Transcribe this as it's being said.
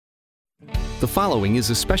The following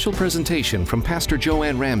is a special presentation from Pastor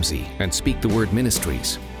Joanne Ramsey and Speak the Word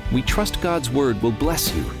Ministries. We trust God's Word will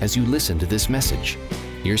bless you as you listen to this message.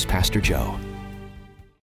 Here's Pastor Joe.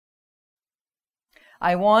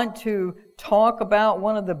 I want to talk about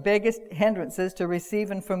one of the biggest hindrances to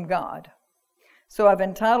receiving from God. So I've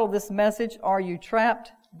entitled this message, Are You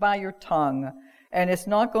Trapped by Your Tongue? And it's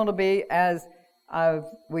not going to be as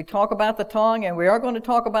we talk about the tongue, and we are going to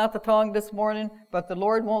talk about the tongue this morning, but the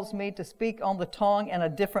Lord wants me to speak on the tongue in a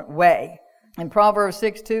different way. In Proverbs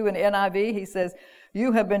 6:2 in NIV, he says,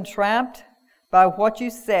 You have been trapped by what you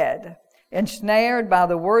said, ensnared by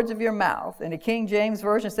the words of your mouth. And the King James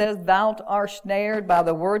Version says, Thou art snared by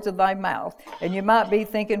the words of thy mouth. And you might be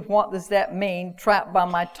thinking, what does that mean, trapped by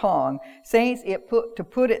my tongue? Saints, to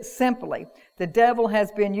put it simply, the devil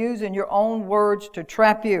has been using your own words to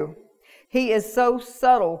trap you. He is so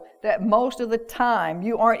subtle that most of the time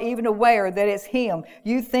you aren't even aware that it's him.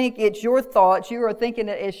 You think it's your thoughts. You are thinking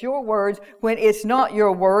that it's your words when it's not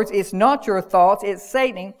your words. It's not your thoughts. It's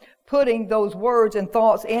Satan putting those words and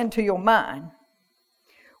thoughts into your mind.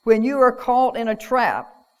 When you are caught in a trap,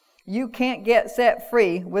 you can't get set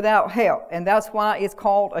free without help, and that's why it's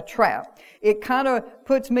called a trap. It kind of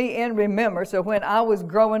puts me in remembrance of when I was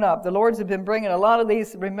growing up. The Lord's have been bringing a lot of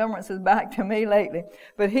these remembrances back to me lately,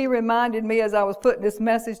 but He reminded me as I was putting this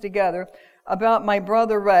message together about my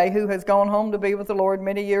brother Ray, who has gone home to be with the Lord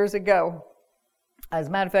many years ago. As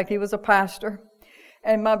a matter of fact, he was a pastor.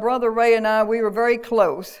 And my brother Ray and I, we were very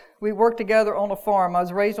close. We worked together on a farm. I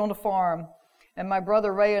was raised on a farm. And my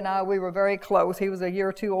brother Ray and I, we were very close. He was a year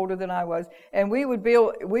or two older than I was. And we would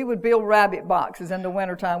build rabbit boxes in the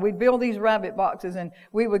wintertime. We'd build these rabbit boxes, and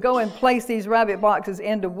we would go and place these rabbit boxes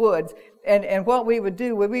into woods. And what we would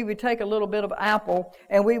do, we would take a little bit of apple,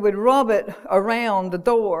 and we would rub it around the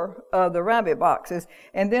door of the rabbit boxes.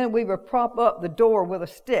 And then we would prop up the door with a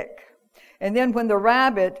stick. And then when the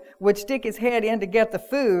rabbit would stick his head in to get the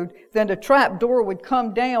food, then the trap door would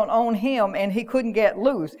come down on him and he couldn't get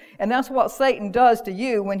loose. And that's what Satan does to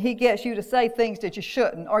you when he gets you to say things that you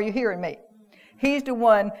shouldn't. Are you hearing me? He's the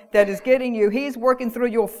one that is getting you. He's working through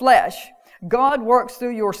your flesh. God works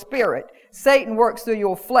through your spirit. Satan works through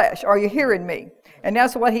your flesh. Are you hearing me? And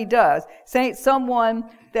that's what he does. Saints, someone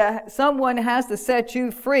has to set you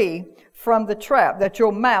free from the trap that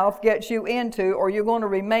your mouth gets you into, or you're going to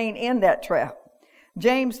remain in that trap.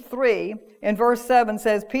 James 3 in verse 7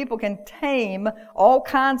 says people can tame all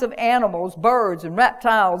kinds of animals, birds and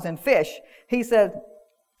reptiles and fish. He says,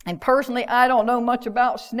 and personally, I don't know much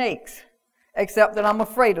about snakes, except that I'm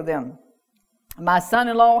afraid of them. My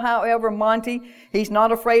son-in-law, however, Monty, he's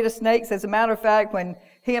not afraid of snakes. As a matter of fact, when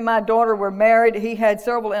he and my daughter were married, he had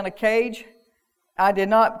several in a cage. I did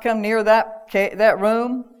not come near that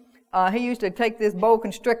room. He used to take this boa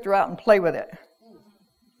constrictor out and play with it.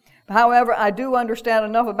 However, I do understand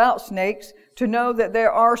enough about snakes to know that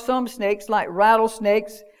there are some snakes, like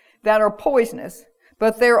rattlesnakes, that are poisonous.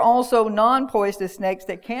 But there are also non-poisonous snakes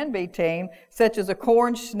that can be tamed, such as a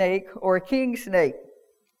corn snake or a king snake.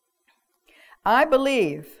 I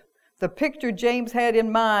believe the picture James had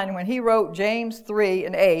in mind when he wrote James 3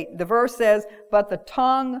 and 8, the verse says, But the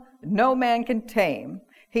tongue no man can tame.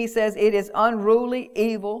 He says it is unruly,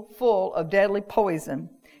 evil, full of deadly poison.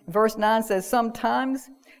 Verse 9 says, Sometimes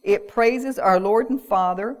it praises our Lord and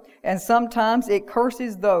Father, and sometimes it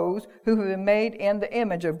curses those who have been made in the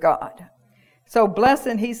image of God. So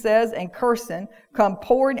blessing, he says, and cursing come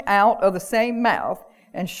pouring out of the same mouth.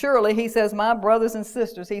 And surely, he says, my brothers and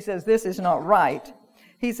sisters, he says, this is not right.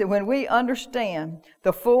 He said, when we understand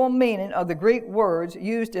the full meaning of the Greek words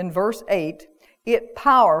used in verse 8, it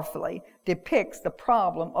powerfully depicts the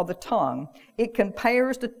problem of the tongue. It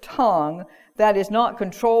compares the tongue that is not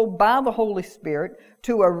controlled by the Holy Spirit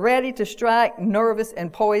to a ready-to-strike, nervous,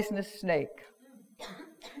 and poisonous snake.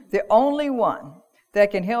 The only one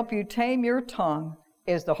that can help you tame your tongue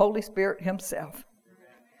is the Holy Spirit Himself.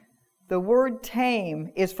 The word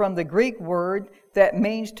tame is from the Greek word that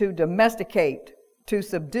means to domesticate, to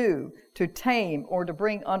subdue, to tame, or to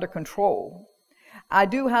bring under control. I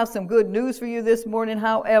do have some good news for you this morning,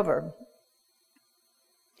 however,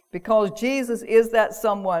 because Jesus is that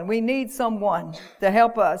someone. We need someone to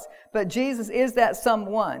help us, but Jesus is that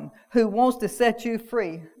someone who wants to set you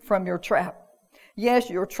free from your trap. Yes,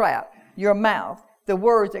 your trap, your mouth, the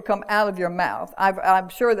words that come out of your mouth. I'm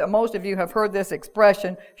sure that most of you have heard this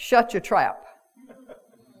expression, shut your trap.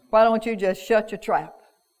 Why don't you just shut your trap?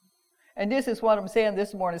 And this is what I'm saying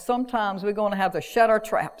this morning. Sometimes we're going to have to shut our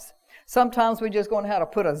traps. Sometimes we're just going to have to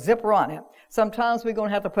put a zipper on it. Sometimes we're going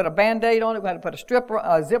to have to put a Band-Aid on it. We're going to put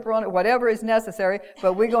a zipper on it, whatever is necessary,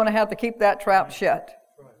 but we're going to have to keep that trap shut.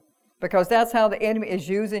 Because that's how the enemy is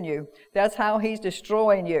using you. That's how he's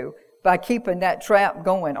destroying you, by keeping that trap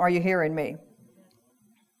going. Are you hearing me?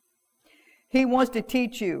 He wants to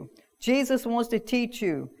teach you. Jesus wants to teach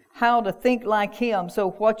you how to think like him, so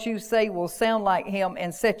what you say will sound like him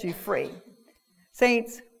and set you free.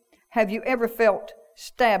 Saints, have you ever felt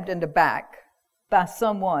stabbed in the back by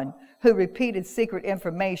someone who repeated secret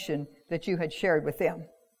information that you had shared with them?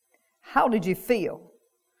 How did you feel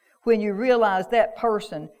when you realized that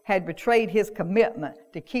person had betrayed his commitment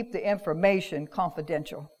to keep the information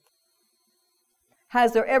confidential?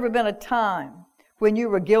 Has there ever been a time when you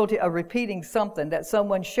were guilty of repeating something that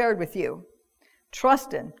someone shared with you,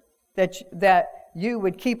 trusting that you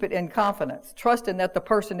would keep it in confidence, trusting that the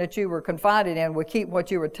person that you were confided in would keep what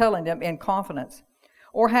you were telling them in confidence?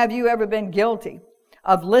 Or have you ever been guilty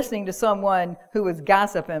of listening to someone who was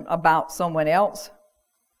gossiping about someone else?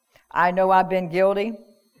 I know I've been guilty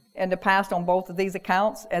in the past on both of these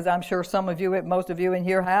accounts, as I'm sure most of you in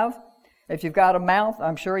here have. If you've got a mouth,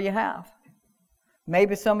 I'm sure you have.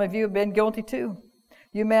 Maybe some of you have been guilty too.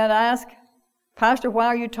 You may ask, Pastor, why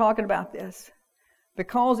are you talking about this?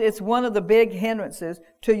 Because it's one of the big hindrances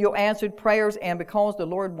to your answered prayers, and because the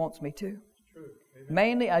Lord wants me to.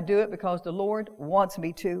 Mainly, I do it because the Lord wants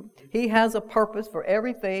me to. He has a purpose for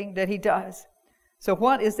everything that he does. So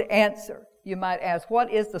what is the answer? You might ask,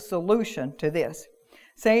 what is the solution to this?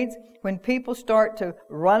 Saints, when people start to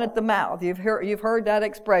run at the mouth, you've heard that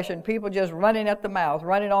expression, people just running at the mouth,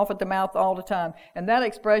 running off at the mouth all the time. And that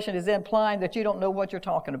expression is implying that you don't know what you're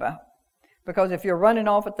talking about. Because if you're running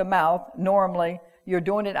off at the mouth, normally you're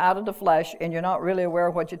doing it out of the flesh and you're not really aware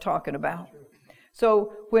of what you're talking about.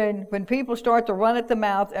 So when people start to run at the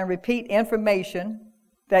mouth and repeat information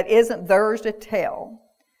that isn't theirs to tell,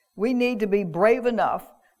 we need to be brave enough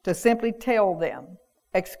to simply tell them,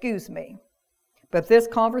 excuse me, but this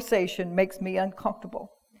conversation makes me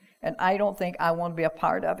uncomfortable, and I don't think I want to be a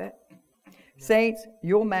part of it. Saints,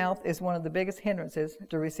 your mouth is one of the biggest hindrances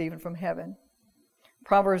to receiving from heaven.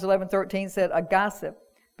 Proverbs 11:13 said, a gossip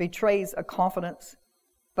betrays a confidence,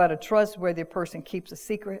 but a trustworthy person keeps a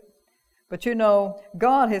secret. But you know,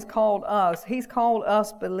 God has called us, he's called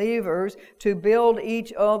us believers to build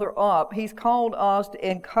each other up. He's called us to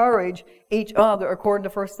encourage each other, according to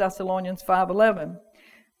 1 Thessalonians 5:11.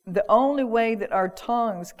 The only way that our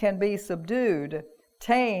tongues can be subdued,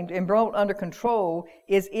 tamed, and brought under control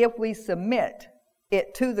is if we submit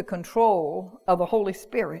it to the control of the Holy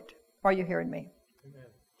Spirit. Are you hearing me? Amen.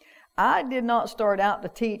 I did not start out to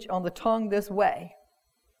teach on the tongue this way.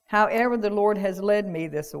 However, the Lord has led me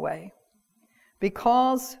this way.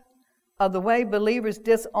 Because of the way believers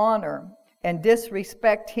dishonor and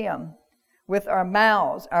disrespect him with our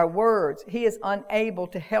mouths, our words, he is unable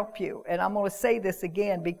to help you. And I'm going to say this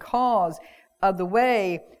again, because of the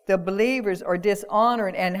way the believers are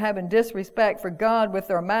dishonoring and having disrespect for God with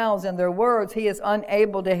their mouths and their words, he is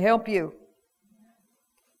unable to help you.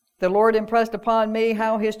 The Lord impressed upon me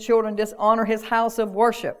how his children dishonor his house of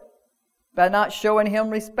worship by not showing him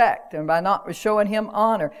respect and by not showing him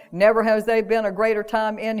honor. Never has there been a greater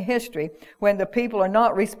time in history when the people are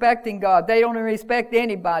not respecting God. They don't respect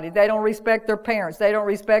anybody. They don't respect their parents. They don't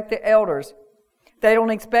respect the elders. They don't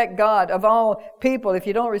respect God. Of all people, if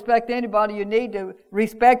you don't respect anybody, you need to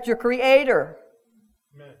respect your Creator.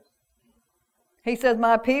 Amen. He says,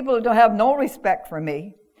 my people don't have no respect for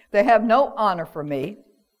me. They have no honor for me.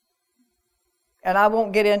 And I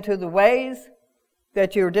won't get into the ways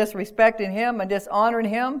that you're disrespecting him and dishonoring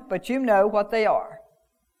him, but you know what they are.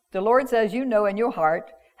 The Lord says you know in your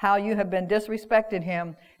heart how you have been disrespecting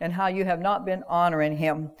him and how you have not been honoring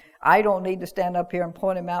him. I don't need to stand up here and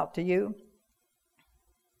point him out to you.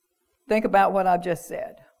 Think about what I've just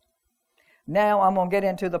said. Now I'm going to get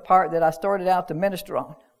into the part that I started out to minister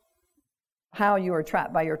on. How you are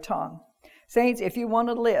trapped by your tongue. Saints, if you want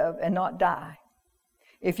to live and not die,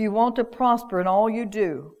 if you want to prosper in all you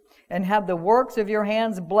do, and have the works of your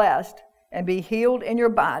hands blessed and be healed in your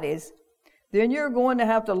bodies, then you're going to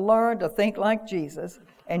have to learn to think like Jesus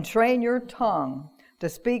and train your tongue to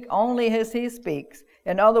speak only as he speaks.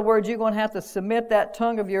 In other words, you're going to have to submit that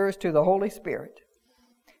tongue of yours to the Holy Spirit.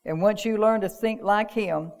 And once you learn to think like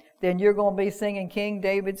him, then you're going to be singing King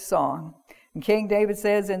David's song. And King David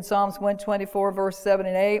says in Psalms 124, verse 7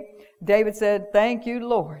 and 8, David said, thank you,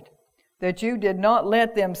 Lord, that you did not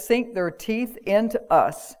let them sink their teeth into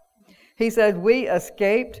us. He said, we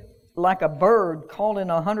escaped like a bird caught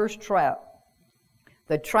in a hunter's trap.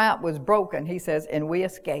 The trap was broken, he says, and we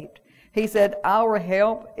escaped. He said, our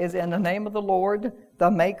help is in the name of the Lord,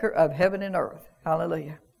 the maker of heaven and earth.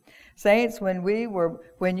 Hallelujah. Saints,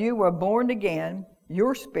 when you were born again,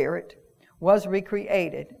 your spirit was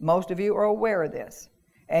recreated. Most of you are aware of this.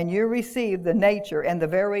 and you receive the nature and the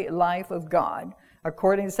very life of God.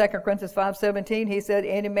 According to 2 Corinthians 5:17, he said,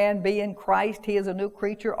 any man be in Christ, he is a new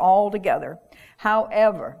creature altogether.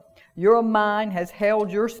 However, your mind has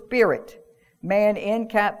held your spirit, man, in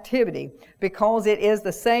captivity, because it is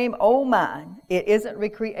the same old mind. It isn't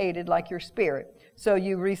recreated like your spirit. So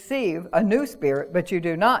you receive a new spirit, but you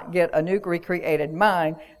do not get a new recreated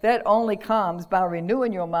mind. That only comes by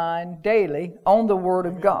renewing your mind daily on the Word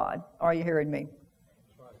of God. Are you hearing me?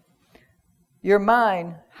 Your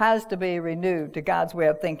mind has to be renewed to God's way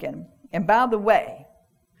of thinking. And by the way,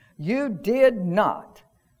 you did not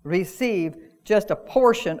receive just a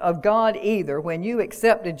portion of God either. When you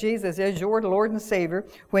accepted Jesus as your Lord and Savior,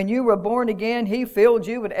 when you were born again, He filled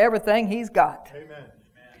you with everything He's got. Amen.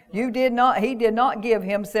 He did not give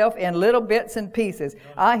Himself in little bits and pieces.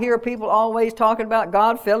 I hear people always talking about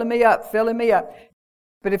God filling me up, filling me up.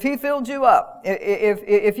 But if He filled you up,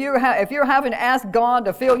 if you're having to ask God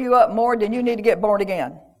to fill you up more, then you need to get born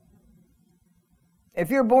again.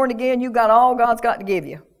 If you're born again, you got all God's got to give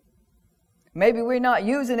you. Maybe we're not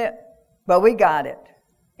using it, but we got it.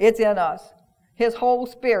 It's in us. His whole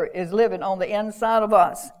Spirit is living on the inside of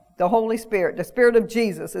us. The Holy Spirit, the Spirit of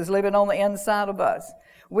Jesus, is living on the inside of us.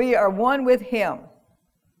 We are one with Him.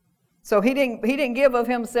 So He didn't give of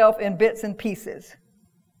Himself in bits and pieces.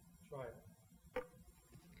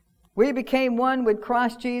 We became one with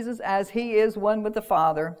Christ Jesus as He is one with the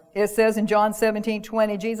Father. It says in John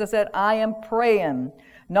 17:20, Jesus said, I am praying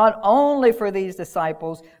not only for these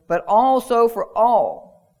disciples, but also for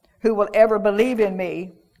all who will ever believe in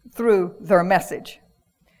me through their message.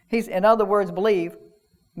 He's, in other words, believe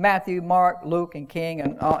Matthew, Mark, Luke, and King,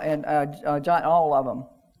 and John, all of them.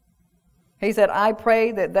 He said, I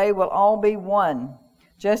pray that they will all be one,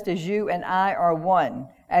 just as you and I are one,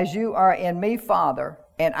 as you are in me, Father,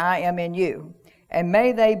 and I am in you. And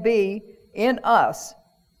may they be in us,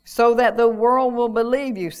 so that the world will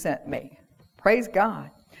believe you sent me. Praise God.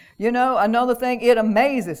 You know, another thing, it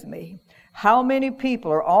amazes me how many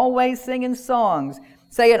people are always singing songs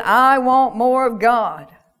saying, I want more of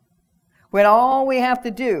God, when all we have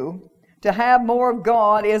to do to have more of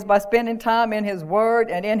God is by spending time in His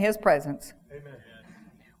Word and in His presence. Amen.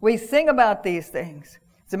 We sing about these things.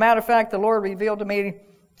 As a matter of fact, the Lord revealed to me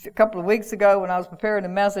a couple of weeks ago when I was preparing a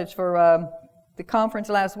message for the conference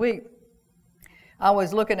last week. I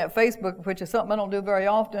was looking at Facebook, which is something I don't do very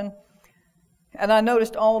often, and I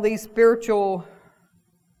noticed all these spiritual,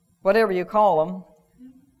 whatever you call them,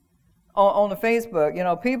 on the Facebook. You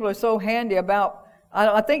know, people are so handy about,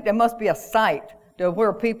 I think there must be a site to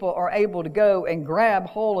where people are able to go and grab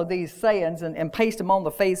hold of these sayings and paste them on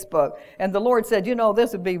the Facebook. And the Lord said, you know,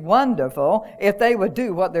 this would be wonderful if they would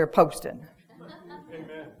do what they're posting.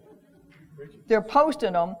 Amen. They're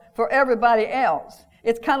posting them for everybody else.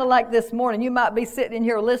 It's kind of like this morning. You might be sitting in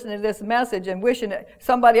here listening to this message and wishing that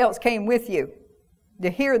somebody else came with you to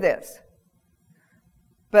hear this.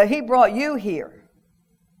 But He brought you here,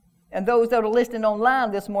 and those that are listening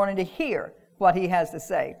online this morning to hear what He has to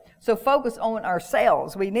say. So focus on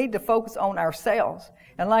ourselves. We need to focus on ourselves.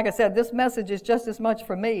 And like I said, this message is just as much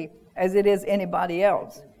for me as it is anybody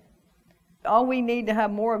else. All we need to have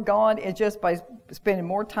more of God is just by spending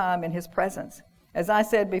more time in His presence. As I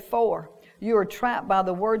said before, you are trapped by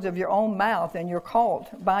the words of your own mouth, and you're called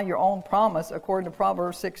by your own promise, according to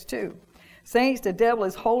Proverbs 6:2. Saints, the devil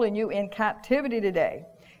is holding you in captivity today,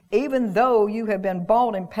 even though you have been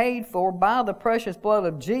bought and paid for by the precious blood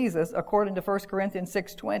of Jesus, according to 1 Corinthians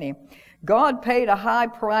 6:20. God paid a high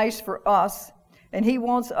price for us, and He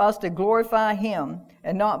wants us to glorify Him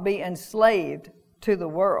and not be enslaved to the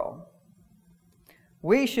world.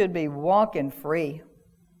 We should be walking free,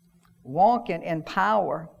 walking in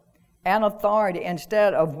power and authority,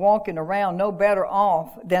 instead of walking around no better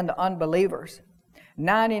off than the unbelievers.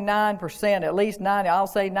 99%, at least 90, I'll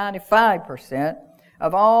say 95%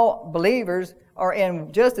 of all believers are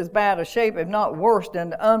in just as bad a shape, if not worse, than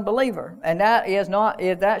the unbeliever. And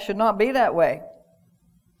that should not be that way.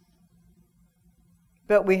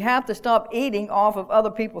 But we have to stop eating off of other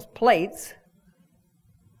people's plates,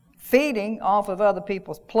 feeding off of other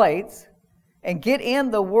people's plates, and get in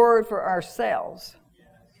the Word for ourselves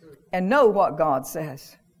and know what God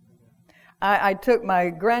says. My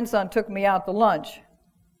grandson took me out to lunch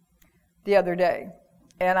the other day,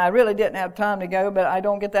 and I really didn't have time to go, but I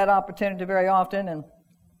don't get that opportunity very often, and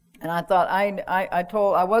I thought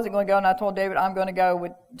I wasn't going to go, and I told David I'm going to go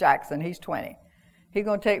with Jackson. He's 20. He's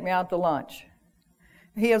going to take me out to lunch.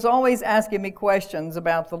 He is always asking me questions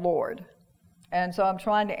about the Lord, and so I'm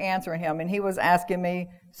trying to answer him, and he was asking me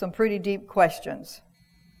some pretty deep questions.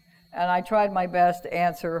 And I tried my best to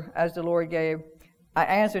answer as the Lord gave. I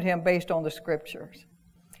answered him based on the Scriptures.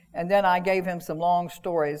 And then I gave him some long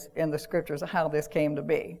stories in the scriptures of how this came to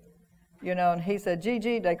be. And he said,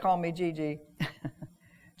 Gigi, they call me Gigi.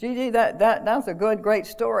 Gigi, that's a good, great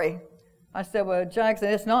story. I said, well, Jackson,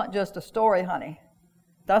 it's not just a story, honey.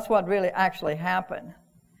 That's what really actually happened.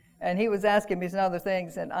 And he was asking me some other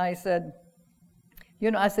things, and I said,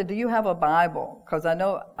 I said, do you have a Bible? Because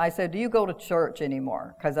I said, do you go to church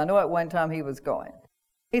anymore? Because I know at one time he was going.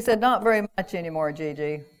 He said, not very much anymore,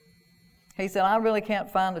 Gigi. He said, I really can't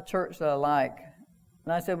find a church that I like.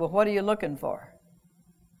 And I said, well, what are you looking for?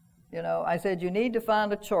 I said, you need to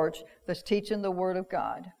find a church that's teaching the Word of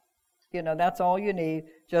God. That's all you need,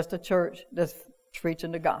 just a church that's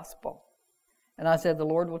preaching the gospel. And I said, the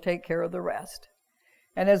Lord will take care of the rest.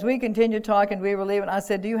 And as we continued talking, we were leaving, I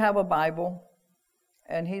said, do you have a Bible?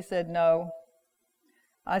 And he said, no.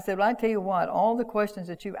 I said, well, I tell you what, all the questions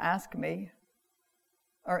that you ask me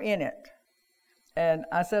are in it. And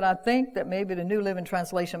I said, I think that maybe the New Living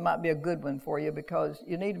Translation might be a good one for you because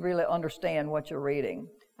you need to really understand what you're reading.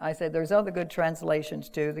 I said, there's other good translations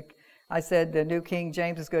too. I said, the New King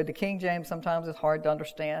James is good. The King James sometimes is hard to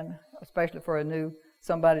understand, especially for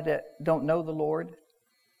somebody that don't know the Lord.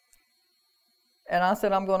 And I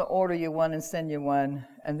said, I'm going to order you one and send you one.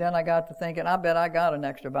 And then I got to thinking, I bet I got an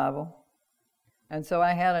extra Bible. And so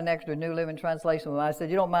I had an extra New Living Translation. I said,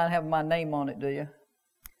 you don't mind having my name on it, do you?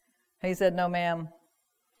 He said, no, ma'am.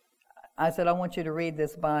 I said, I want you to read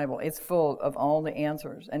this Bible. It's full of all the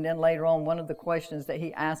answers. And then later on, one of the questions that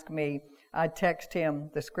he asked me, I text him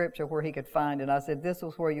the scripture where he could find it. I said, this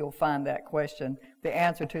is where you'll find that question, the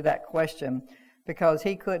answer to that question, because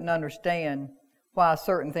he couldn't understand why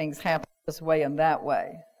certain things happen this way and that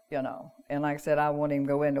way, And like I said, I won't even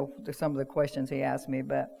go into some of the questions he asked me,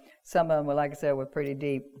 but some of them, like I said, were pretty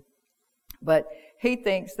deep. But he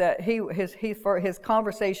thinks that his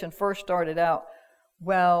conversation first started out,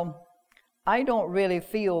 well, I don't really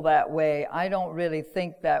feel that way. I don't really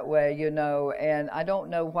think that way, and I don't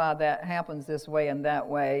know why that happens this way and that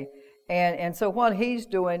way. And so what he's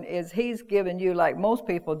doing is he's giving you, like most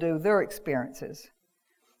people do, their experiences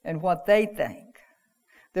and what they think.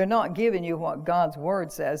 They're not giving you what God's Word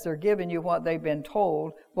says. They're giving you what they've been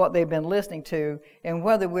told, what they've been listening to. And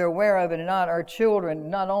whether we're aware of it or not, our children,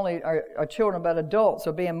 not only our children, but adults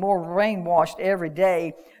are being more brainwashed every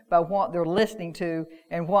day by what they're listening to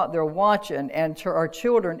and what they're watching. And our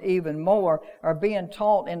children even more are being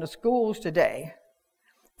taught in the schools today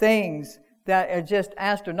things that are just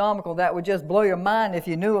astronomical, that would just blow your mind if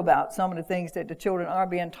you knew about some of the things that the children are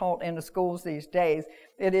being taught in the schools these days.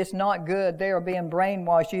 It is not good. They are being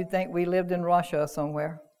brainwashed. You'd think we lived in Russia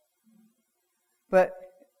somewhere. But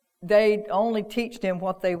they only teach them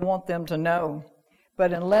what they want them to know.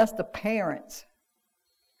 But unless the parents,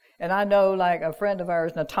 and I know like a friend of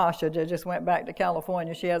ours, Natasha, that just went back to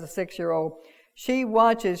California. She has a 6-year-old.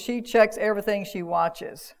 She checks everything she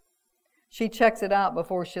watches. She checks it out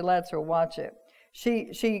before she lets her watch it.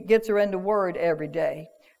 She gets her into Word every day.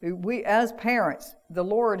 We, as parents, the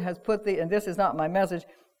Lord has put and this is not my message,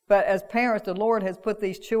 but as parents, the Lord has put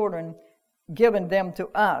these children, given them to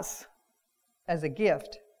us as a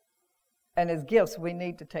gift. And as gifts, we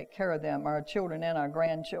need to take care of them, our children and our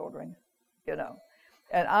grandchildren,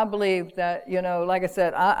 And I believe that, like I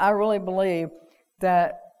said, I really believe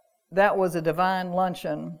that was a divine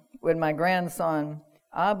luncheon with my grandson.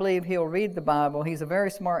 I believe he'll read the Bible. He's a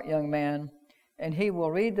very smart young man, and he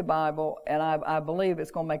will read the Bible, and I believe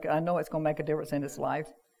I know it's going to make a difference in his life.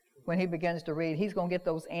 When he begins to read, he's going to get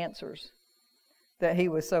those answers that he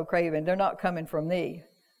was so craving. They're not coming from me.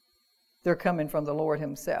 They're coming from the Lord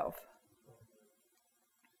himself.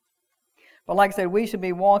 But like I said, we should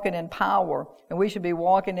be walking in power, and we should be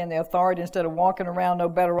walking in the authority instead of walking around no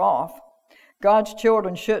better off. God's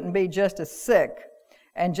children shouldn't be just as sick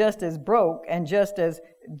and just as broke and just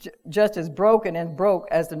as broken and broke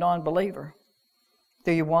as the non-believer.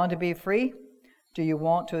 Do you want to be free? Do you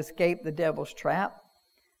want to escape the devil's trap?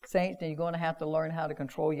 Saints, then you're going to have to learn how to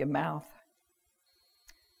control your mouth.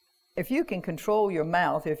 If you can control your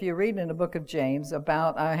mouth, if you're reading in the book of James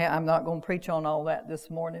about, I'm not going to preach on all that this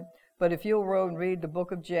morning, but if you'll roll and read the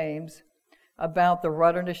book of James about the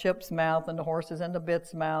rudder in the ship's mouth and the horses in the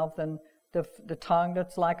bit's mouth and the tongue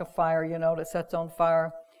that's like a fire, that sets on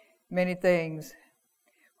fire, many things.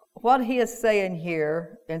 What he is saying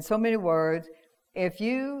here, in so many words, if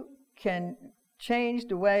you can change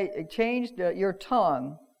your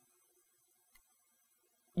tongue,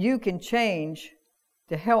 you can change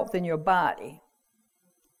the health in your body.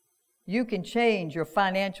 You can change your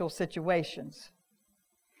financial situations.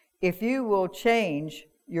 If you will change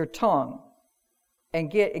your tongue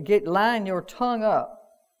and line your tongue up,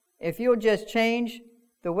 if you'll just change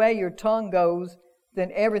the way your tongue goes,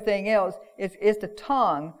 then everything else, it's the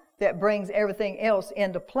tongue that brings everything else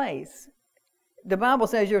into place. The Bible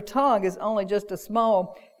says your tongue is only just a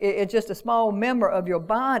small member of your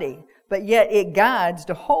body, but yet it guides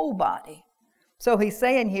the whole body. So he's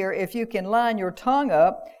saying here, if you can line your tongue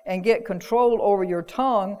up and get control over your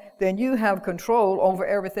tongue, then you have control over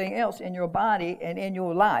everything else in your body and in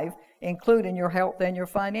your life, including your health and your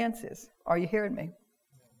finances. Are you hearing me?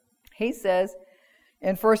 He says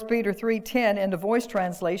in 1 Peter 3:10 in the Voice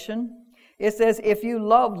translation, it says, if you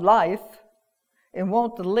love life and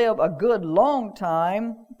want to live a good long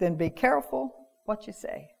time, then be careful what you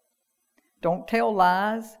say. Don't tell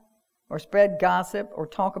lies or spread gossip or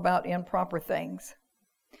talk about improper things.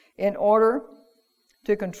 In order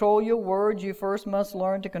to control your words, you first must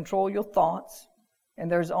learn to control your thoughts.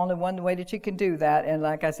 And there's only one way that you can do that, and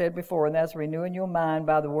like I said before, and that's renewing your mind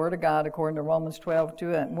by the Word of God according to Romans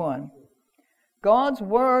 12:2-1. God's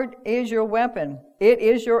Word is your weapon. It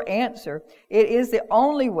is your answer. It is the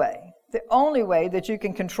only way that you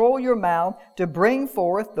can control your mouth to bring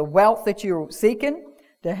forth the wealth that you're seeking,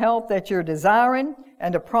 the health that you're desiring,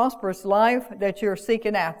 and the prosperous life that you're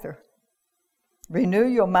seeking after. Renew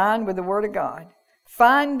your mind with the Word of God.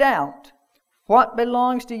 Find out what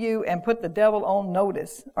belongs to you and put the devil on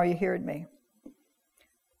notice. Are you hearing me?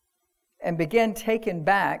 And begin taking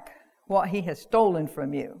back what he has stolen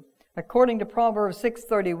from you. According to Proverbs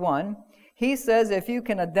 6:31, he says if you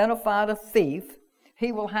can identify the thief,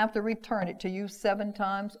 he will have to return it to you 7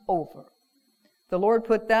 times over. The Lord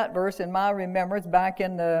put that verse in my remembrance back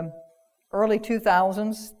in the early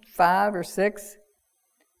 2000s, 5 or 6,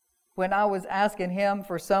 when I was asking him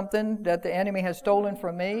for something that the enemy had stolen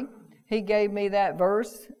from me. He gave me that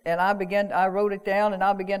verse, and I wrote it down, and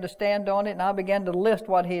I began to stand on it, and I began to list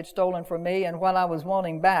what he had stolen from me and what I was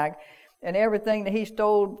wanting back. And everything that he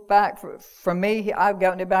stole back from me, I've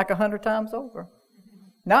gotten it back 100 times over.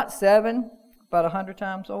 Not 7, but 100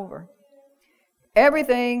 times over.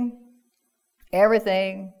 Everything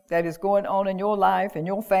that is going on in your life and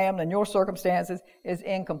your family and your circumstances is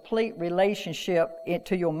in complete relationship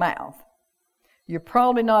to your mouth. You're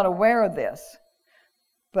probably not aware of this,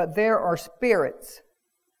 but there are spirits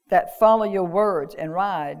that follow your words and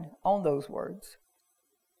ride on those words.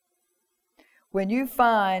 When you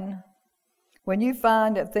find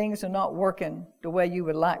that things are not working the way you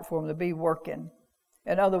would like for them to be working,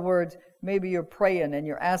 in other words, maybe you're praying and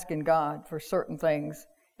you're asking God for certain things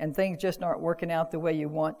and things just aren't working out the way you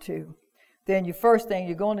want to, then the first thing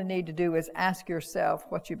you're going to need to do is ask yourself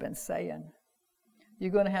what you've been saying. You're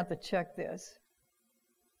going to have to check this.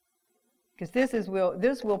 Because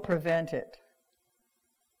this will prevent it.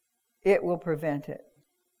 It will prevent it.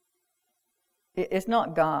 It's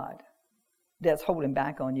not God that's holding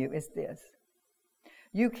back on you. It's this.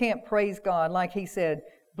 You can't praise God like he said,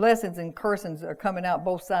 blessings and cursings are coming out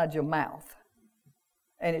both sides of your mouth.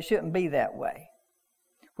 And it shouldn't be that way.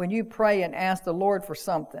 When you pray and ask the Lord for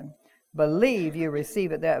something, believe you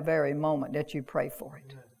receive it that very moment that you pray for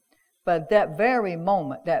it. But that very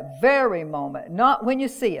moment, not when you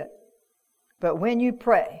see it, but when you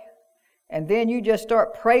pray, and then you just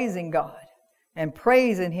start praising God and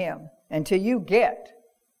praising him until you get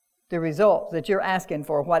the results that you're asking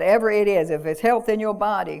for, whatever it is. If it's health in your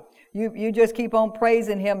body, you just keep on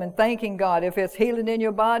praising him and thanking God. If it's healing in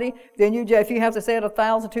your body, then if you have to say it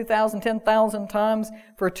 1,000, 2,000, 10,000 times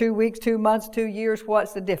for 2 weeks, 2 months, 2 years,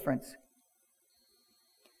 what's the difference?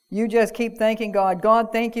 You just keep thanking God.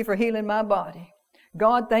 God, thank you for healing my body.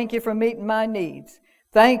 God, thank you for meeting my needs.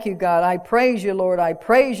 Thank you, God. I praise you, Lord. I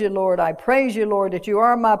praise you, Lord. I praise you, Lord, that you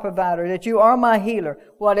are my provider, that you are my healer.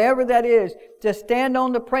 Whatever that is, just stand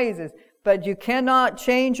on the praises. But you cannot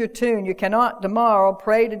change your tune. You cannot tomorrow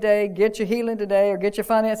pray today, get your healing today, or get your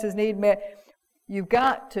finances need met. You've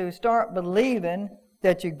got to start believing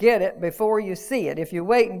that you get it before you see it. If you're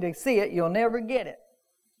waiting to see it, you'll never get it.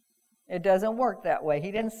 It doesn't work that way.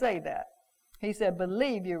 He didn't say that. He said,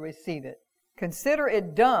 believe you receive it. Consider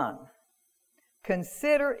it done.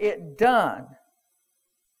 Consider it done.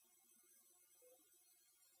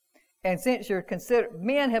 And since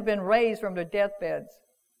men have been raised from their deathbeds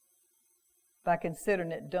by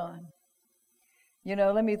considering it done. You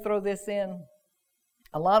know, let me throw this in.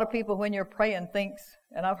 A lot of people when you're praying thinks,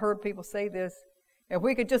 and I've heard people say this, if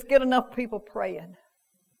we could just get enough people praying,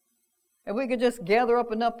 if we could just gather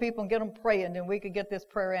up enough people and get them praying, then we could get this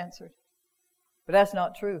prayer answered. But that's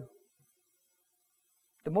not true.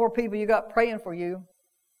 The more people you got praying for you,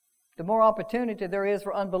 the more opportunity there is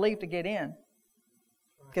for unbelief to get in.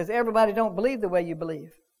 Because everybody don't believe the way you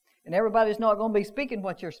believe. And everybody's not going to be speaking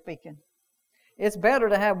what you're speaking. It's better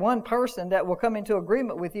to have one person that will come into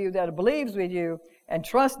agreement with you, that believes with you, and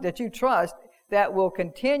trust that you trust, that will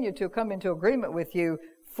continue to come into agreement with you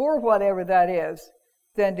for whatever that is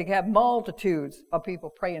than to have multitudes of people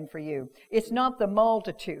praying for you. It's not the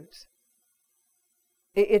multitudes.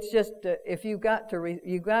 It's just if you got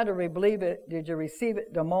to believe it. Did you receive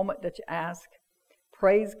it the moment that you ask?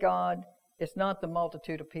 Praise God. It's not the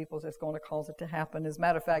multitude of people that's going to cause it to happen. As a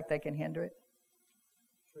matter of fact, they can hinder it.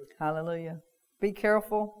 Hallelujah. Be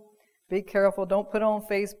careful. Be careful. Don't put on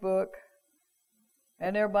Facebook.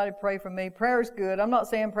 And everybody pray for me. Prayer's good. I'm not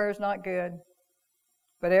saying prayer's not good.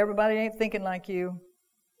 But everybody ain't thinking like you.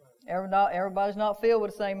 Everybody's not filled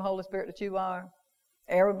with the same Holy Spirit that you are.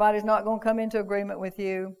 Everybody's not going to come into agreement with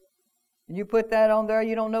you. And you put that on there,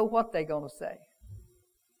 you don't know what they're going to say.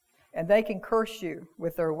 And they can curse you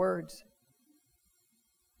with their words.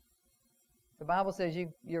 The Bible says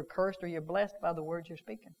you're cursed or you're blessed by the words you're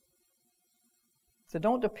speaking. So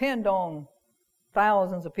don't depend on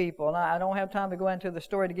thousands of people. And I don't have time to go into the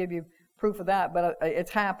story to give you proof of that, but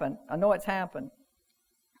it's happened. I know it's happened.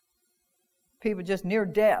 People just near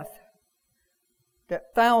death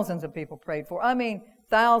that thousands of people prayed for. I mean,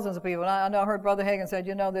 thousands of people. And I heard Brother Hagin said,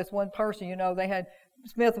 this one person, they had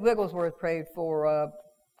Smith Wigglesworth prayed for,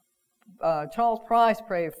 Charles Price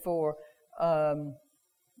prayed for,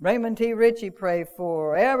 Raymond T. Ritchie prayed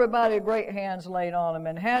for. Everybody, great hands laid on him,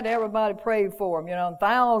 and had everybody prayed for him.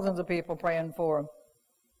 Thousands of people praying for him.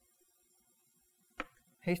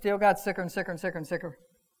 He still got sicker and sicker and sicker and sicker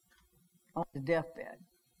on his deathbed.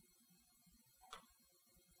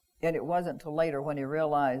 And it wasn't until later when he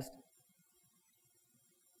realized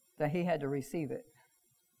that he had to receive it.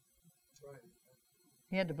 That's right.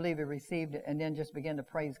 He had to believe he received it, and then just begin to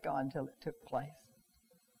praise God until it took place.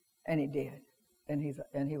 And he did. And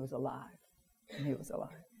he was alive. And he was alive.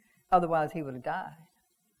 Otherwise, he would have died.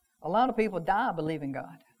 A lot of people die believing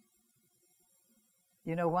God.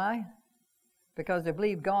 You know why? Because they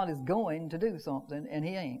believe God is going to do something, and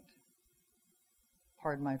he ain't.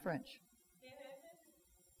 Pardon my French.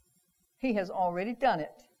 He has already done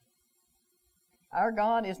it. Our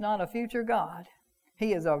God is not a future God.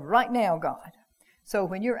 He is a right now God. So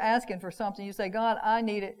when you're asking for something, you say, God, I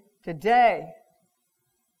need it today.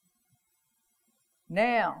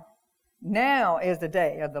 Now is the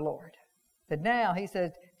day of the Lord. The now, he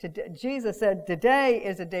says, Jesus said, today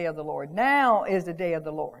is the day of the Lord. Now is the day of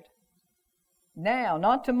the Lord. Now,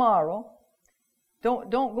 not tomorrow.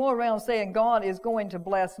 Don't go around saying God is going to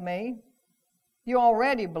bless me. You're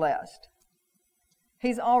already blessed.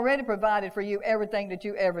 He's already provided for you everything that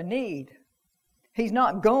you ever need. He's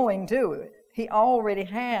not going to it. He already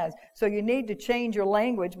has. So you need to change your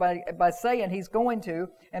language by saying he's going to,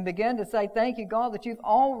 and begin to say, thank you, God, that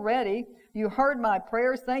you heard my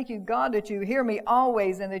prayers. Thank you, God, that you hear me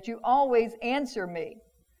always and that you always answer me.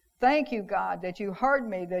 Thank you, God, that you heard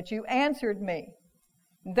me, that you answered me.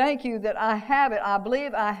 And thank you that I have it. I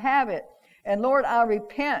believe I have it. And Lord, I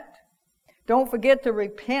repent. Don't forget to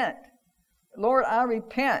repent. Lord, I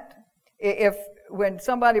repent. If when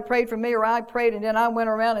somebody prayed for me or I prayed and then I went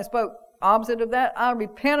around and spoke opposite of that, I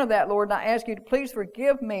repent of that, Lord, and I ask you to please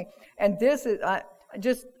forgive me. And this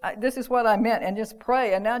is what I meant. And just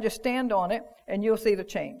pray. And now just stand on it and you'll see the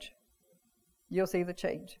change. You'll see the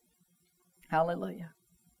change. Hallelujah.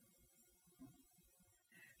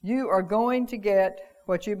 You are going to get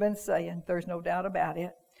what you've been saying. There's no doubt about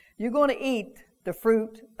it. You're going to eat the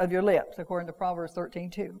fruit of your lips, according to Proverbs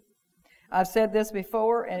 13:2. I've said this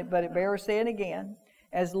before, but it bears saying again.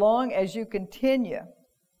 As long as you continue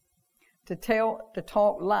to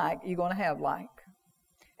talk like, you're going to have like.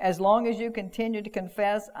 As long as you continue to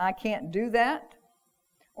confess, I can't do that,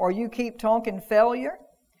 or you keep talking failure,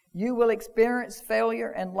 you will experience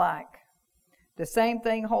failure and lack. The same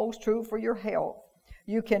thing holds true for your health.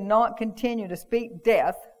 You cannot continue to speak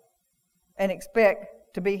death and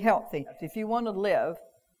expect to be healthy. If you want to live,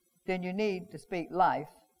 then you need to speak life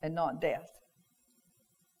and not death.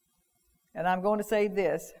 And I'm going to say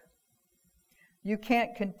this. You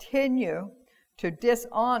can't continue to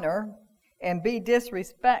dishonor and be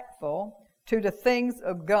disrespectful to the things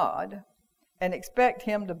of God and expect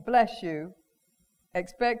Him to bless you,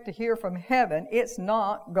 expect to hear from heaven. It's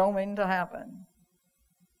not going to happen.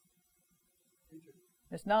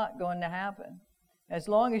 It's not going to happen. As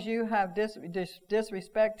long as you have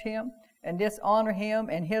disrespect Him and dishonor Him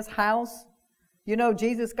and His house.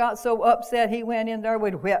 Jesus got so upset He went in there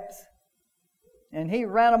with whips. And He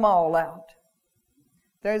ran them all out.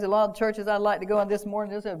 There's a lot of churches I'd like to go in this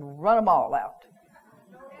morning and just run them all out.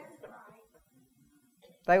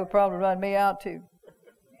 They would probably run me out too.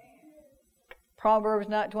 Proverbs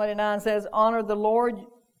 9:29 says, honor the Lord,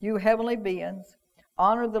 you heavenly beings.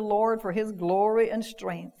 Honor the Lord for His glory and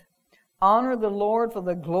strength. Honor the Lord for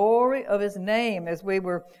the glory of His name, as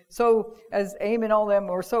Amy and all them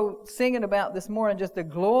were so singing about this morning, just the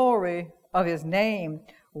glory of His name.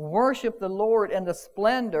 Worship the Lord in the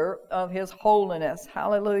splendor of His holiness.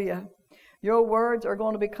 Hallelujah. Your words are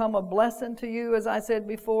going to become a blessing to you, as I said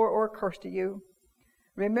before, or a curse to you.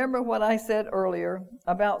 Remember what I said earlier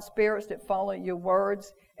about spirits that follow your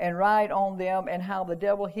words and ride on them, and how the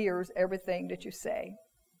devil hears everything that you say.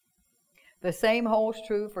 The same holds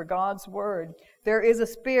true for God's Word. There is a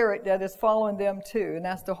spirit that is following them too, and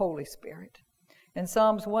that's the Holy Spirit. In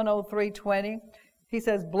Psalms 103:20, he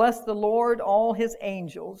says, "Bless the Lord, all His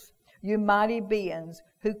angels, you mighty beings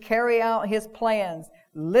who carry out His plans,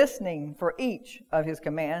 listening for each of His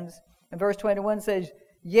commands." And verse 21 says,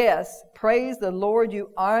 "Yes, praise the Lord,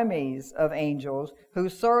 you armies of angels who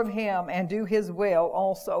serve Him and do His will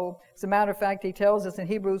also." As a matter of fact, he tells us in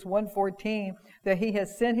Hebrews 1:14 that He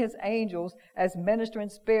has sent His angels as ministering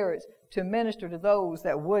spirits to minister to those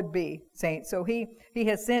that would be saints. So He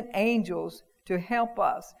has sent angels to help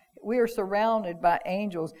us. We are surrounded by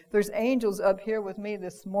angels. There's angels up here with me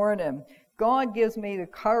this morning. God gives me the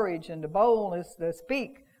courage and the boldness to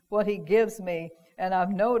speak what He gives me. And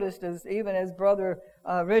I've noticed, even as Brother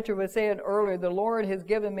Richard was saying earlier, the Lord has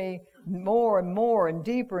given me more and more and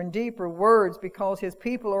deeper words, because His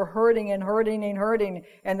people are hurting and hurting and hurting,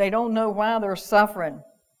 and they don't know why they're suffering.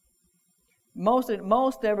 Most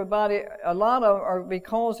everybody, a lot of are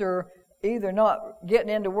because they're either not getting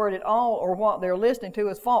into Word at all, or what they're listening to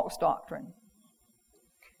is false doctrine.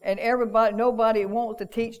 And nobody wants to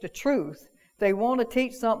teach the truth. They want to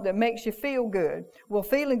teach something that makes you feel good. Well,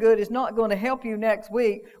 feeling good is not going to help you next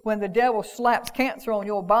week when the devil slaps cancer on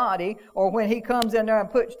your body, or when he comes in there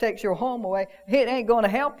and takes your home away. It ain't going to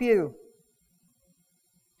help you.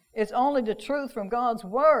 It's only the truth from God's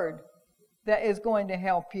Word that is going to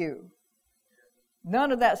help you.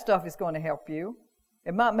 None of that stuff is going to help you.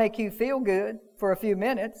 It might make you feel good for a few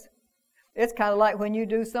minutes. It's kind of like when you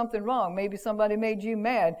do something wrong. Maybe somebody made you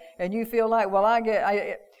mad, and you feel like, well,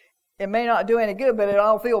 it may not do any good, but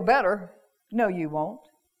I'll feel better. No, you won't.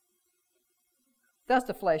 That's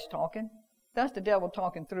the flesh talking. That's the devil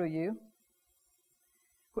talking through you.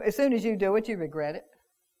 As soon as you do it, you regret it.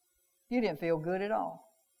 You didn't feel good at all.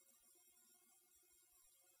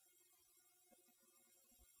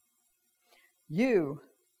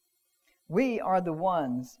 We are the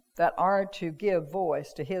ones that are to give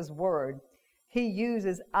voice to His Word. He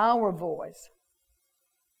uses our voice.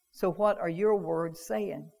 So what are your words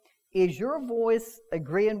saying? Is your voice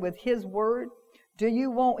agreeing with His Word? Do you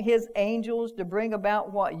want His angels to bring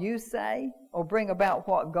about what you say, or bring about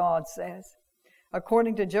what God says?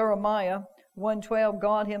 According to Jeremiah 1:12,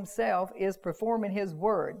 God Himself is performing His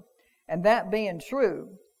Word. And that being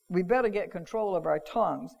true, we better get control of our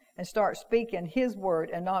tongues and start speaking His Word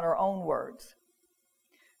and not our own words.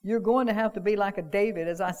 You're going to have to be like a David,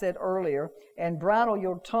 as I said earlier, and bridle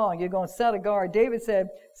your tongue. You're going to set a guard. David said,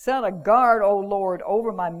 "Set a guard, O Lord,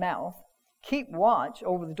 over my mouth. Keep watch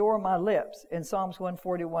over the door of my lips," in Psalms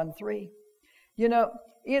 141:3. You know,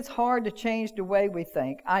 it's hard to change the way we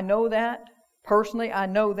think. I know that. Personally, I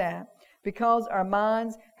know that. Because our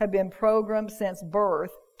minds have been programmed since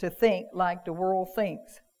birth to think like the world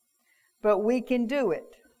thinks. But we can do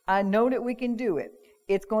it. I know that we can do it.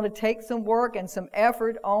 It's going to take some work and some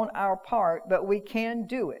effort on our part, but we can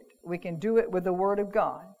do it. We can do it with the Word of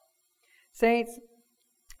God. Saints,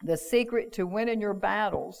 the secret to winning your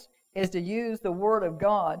battles is to use the Word of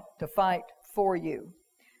God to fight for you.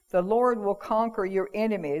 The Lord will conquer your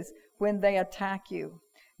enemies when they attack you.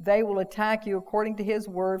 They will attack you according to His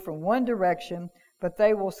Word from one direction, but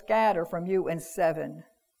they will scatter from you in 7.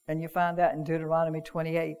 And you find that in Deuteronomy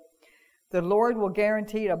 28. The Lord will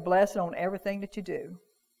guarantee a blessing on everything that you do.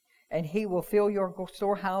 And He will fill your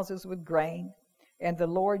storehouses with grain. And the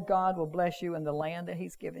Lord God will bless you in the land that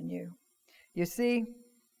He's given you. You see,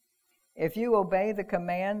 if you obey the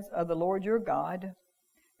commands of the Lord your God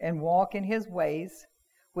and walk in His ways,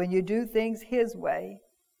 when you do things His way,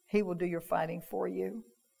 He will do your fighting for you.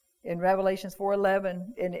 In Revelations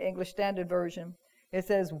 4:11, in the English Standard Version, it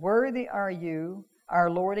says, "Worthy are you, our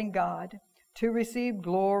Lord and God, to receive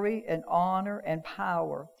glory and honor and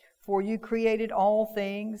power, for you created all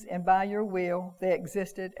things, and by your will they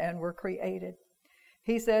existed and were created."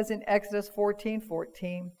 He says in Exodus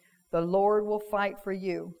 14:14, "The Lord will fight for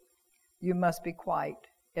you. You must be quiet."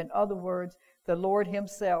 In other words, the Lord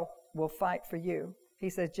Himself will fight for you. He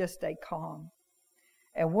says, just stay calm.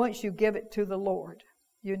 And once you give it to the Lord,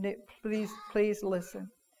 please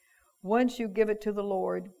listen. Once you give it to the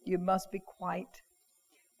Lord, you must be quiet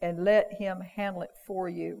and let Him handle it for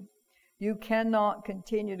you. You cannot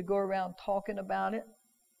continue to go around talking about it,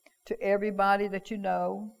 to everybody that you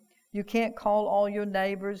know. You can't call all your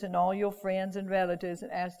neighbors and all your friends and relatives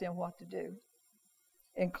and ask them what to do.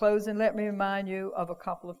 In closing, let me remind you of a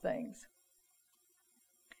couple of things.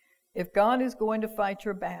 If God is going to fight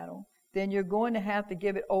your battle, then you're going to have to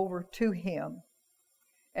give it over to Him.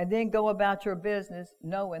 And then go about your business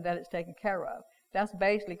knowing that it's taken care of. That's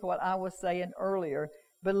basically what I was saying earlier.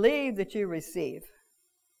 Believe that you receive.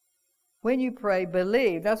 When you pray,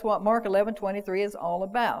 believe. That's what Mark 11:23 is all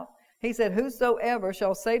about. He said, whosoever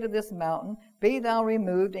shall say to this mountain, be thou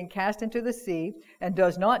removed and cast into the sea, and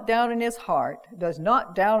does not doubt in his heart,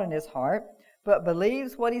 but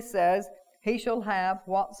believes what he says, he shall have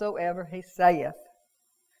whatsoever he saith.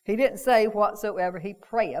 He didn't say whatsoever he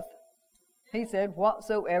prayeth. He said,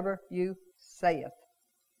 whatsoever you saith.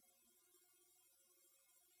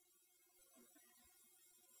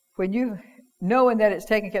 When you knowing that it's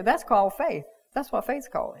taken care of, that's called faith. That's what faith's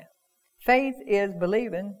called. Faith is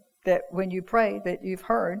believing that when you pray that you've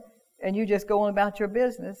heard, and you just go on about your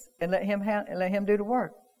business and let him do the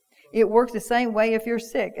work. It works the same way if you're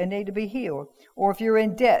sick and need to be healed, or if you're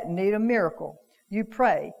in debt and need a miracle. You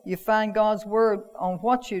pray, you find God's word on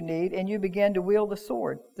what you need, and you begin to wield the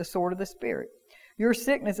sword of the Spirit. Your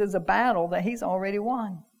sickness is a battle that He's already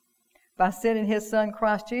won by sending His Son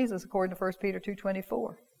Christ Jesus, according to 1 Peter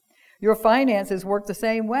 2:24. Your finances work the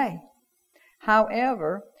same way.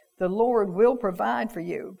 However, the Lord will provide for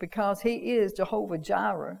you because He is Jehovah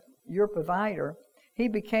Jireh, your provider. He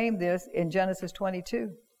became this in Genesis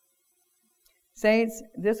 22. Saints,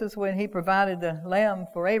 this is when He provided the lamb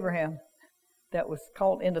for Abraham that was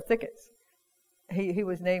caught in the thickets. He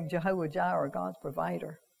was named Jehovah Jireh, God's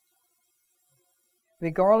provider.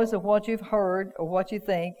 Regardless of what you've heard or what you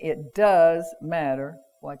think, it does matter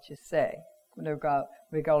what you say,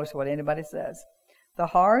 regardless of what anybody says. The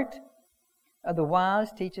heart of the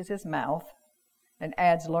wise teaches his mouth and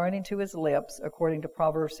adds learning to his lips, according to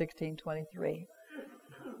Proverbs 16:23.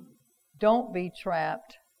 Don't be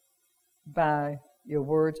trapped by your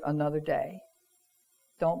words another day.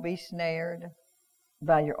 Don't be snared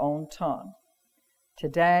by your own tongue.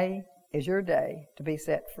 Today is your day to be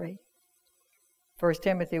set free. 1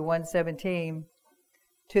 Timothy 1:17,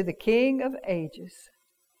 to the King of ages,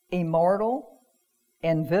 immortal,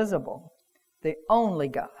 invisible, the only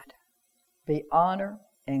God, be honor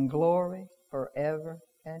and glory forever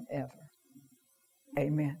and ever.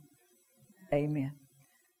 Amen. Amen.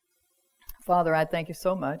 Father, I thank you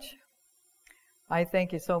so much. I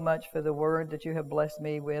thank you so much for the word that you have blessed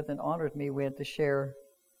me with and honored me with to share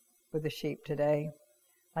with the sheep today.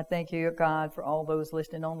 I thank you, God, for all those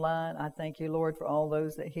listening online. I thank you, Lord, for all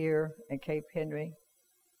those that hear at Cape Henry,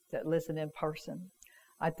 that listen in person.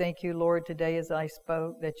 I thank you, Lord, today as I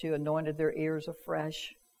spoke, that you anointed their ears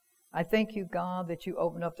afresh. I thank you, God, that you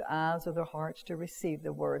opened up the eyes of their hearts to receive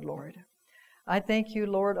the word, Lord. I thank you,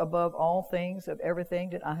 Lord, above all things, of everything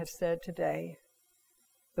that I have said today.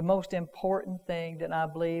 The most important thing that I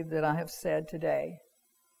believe that I have said today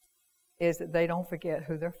is that they don't forget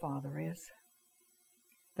who their Father is.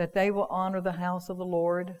 That they will honor the house of the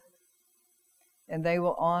Lord, and they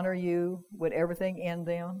will honor you with everything in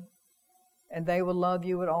them, and they will love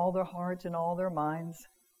you with all their hearts and all their minds,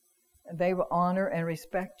 and they will honor and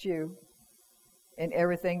respect you in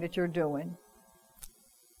everything that you're doing,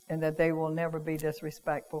 and that they will never be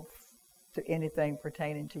disrespectful to anything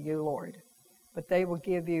pertaining to you, Lord. But they will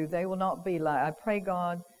give you, they will not be like, I pray,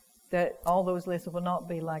 God, that all those listeners will not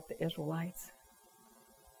be like the Israelites.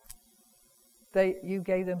 You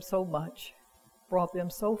gave them so much, brought them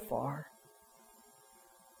so far.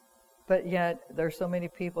 But yet, there's so many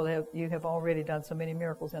people that you have already done so many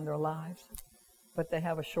miracles in their lives, but they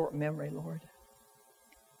have a short memory, Lord.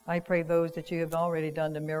 I pray those that you have already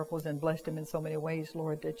done the miracles and blessed them in so many ways,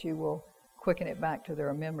 Lord, that you will quicken it back to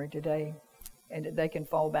their memory today, and that they can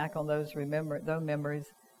fall back on those memories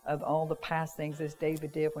of all the past things as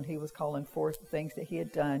David did when he was calling forth the things that he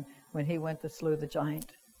had done when he went to slew the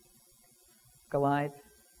giant Goliath.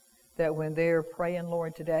 That when they're praying,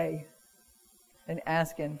 Lord, today and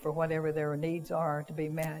asking for whatever their needs are to be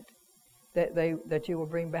met, that you will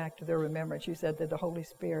bring back to their remembrance. You said that the Holy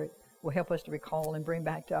Spirit will help us to recall and bring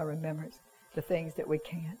back to our remembrance the things that we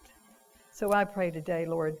can't. So I pray today,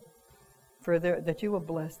 Lord, that you will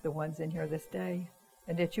bless the ones in here this day,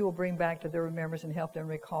 and that you will bring back to their remembrance and help them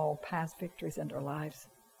recall past victories in their lives.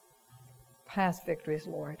 Past victories,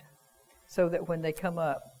 Lord, so that when they come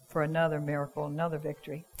up for another miracle, another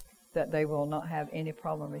victory, that they will not have any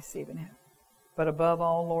problem receiving it. But above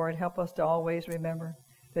all, Lord, help us to always remember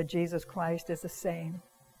that Jesus Christ is the same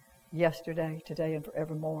yesterday, today, and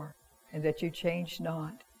forevermore, and that you changed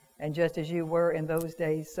not. And just as you were in those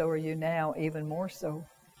days, so are you now, even more so.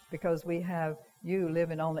 because we have you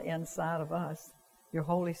living on the inside of us. Your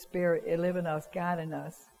Holy Spirit living in us, guiding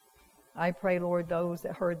us. I pray, Lord, those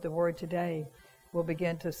that heard the word today will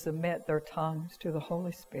begin to submit their tongues to the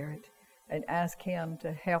Holy Spirit and ask Him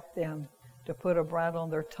to help them to put a bridle on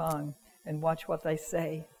their tongue and watch what they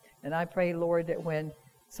say. And I pray, Lord, that when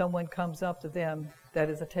someone comes up to them that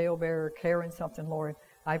is a talebearer carrying something, Lord,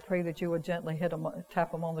 I pray that you would gently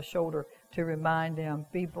tap them on the shoulder to remind them,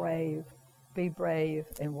 be brave,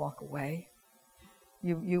 and walk away.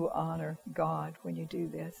 You honor God when you do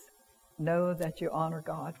this. Know that you honor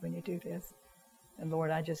God when you do this. And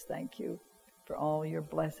Lord, I just thank you for all your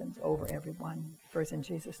blessings over everyone. First, in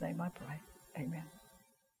Jesus' name I pray. Amen.